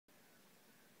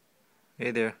Hey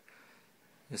there,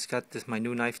 just got my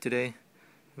new knife today.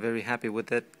 Very happy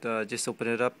with it. Just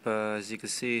opened it up. As you can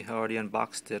see, I already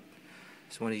unboxed it.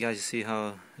 Just want you guys to see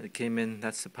how it came in.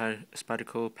 That's the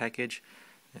Spyderco package,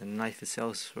 and the knife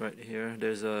itself is right here.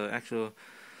 There's a actual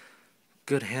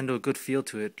good handle, good feel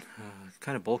to it.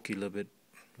 Kind of bulky a little bit,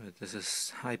 but there's this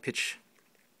high pitch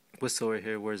whistle right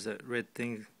here. Where's that red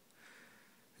thing?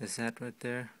 Is that right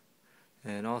there?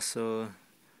 And also,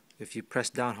 if you press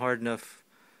down hard enough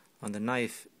on the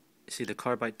knife, you see the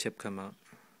carbide tip come out.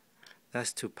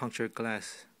 That's to puncture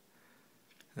glass.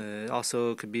 It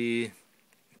also could be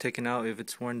taken out if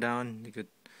it's worn down. You could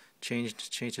change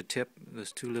the tip.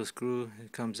 There's two little screws.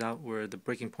 It comes out where the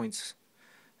breaking point's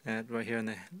at, right here on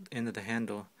the end of the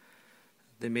handle.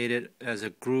 They made it as a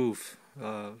groove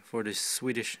for the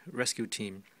Swedish rescue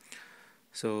team.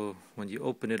 So when you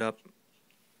open it up,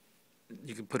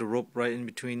 you can put a rope right in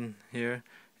between here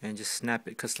and just snap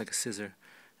it. Cuts like a scissor.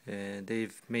 And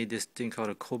they've made this thing called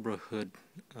a Cobra hood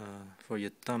for your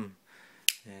thumb,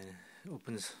 and it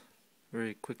opens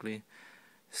very quickly.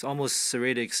 It's almost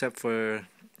serrated except for a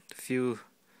few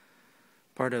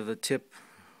part of the tip,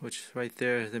 which right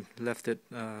there they left it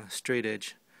straight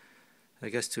edge, I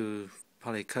guess to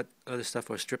probably cut other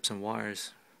stuff or strip some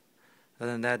wires.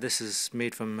 Other than that, this is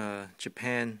made from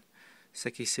Japan,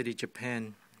 Seki City,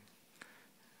 Japan.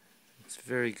 It's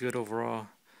very good overall.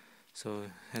 So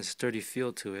it has a sturdy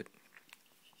feel to it.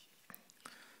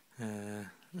 I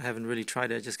haven't really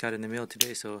tried it. I just got it in the mail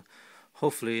today, so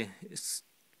hopefully it's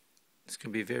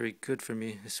gonna be very good for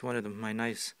me. It's one of my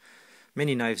knives,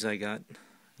 many knives I got.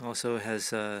 Also has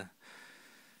the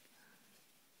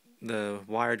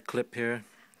wired clip here,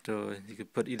 so you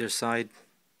could put either side,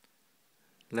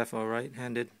 left or right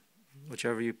handed,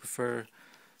 whichever you prefer.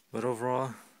 But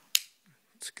overall,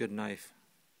 it's a good knife.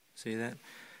 See that?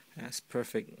 That's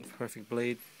perfect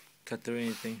blade, cut through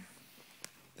anything.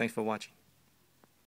 Thanks for watching.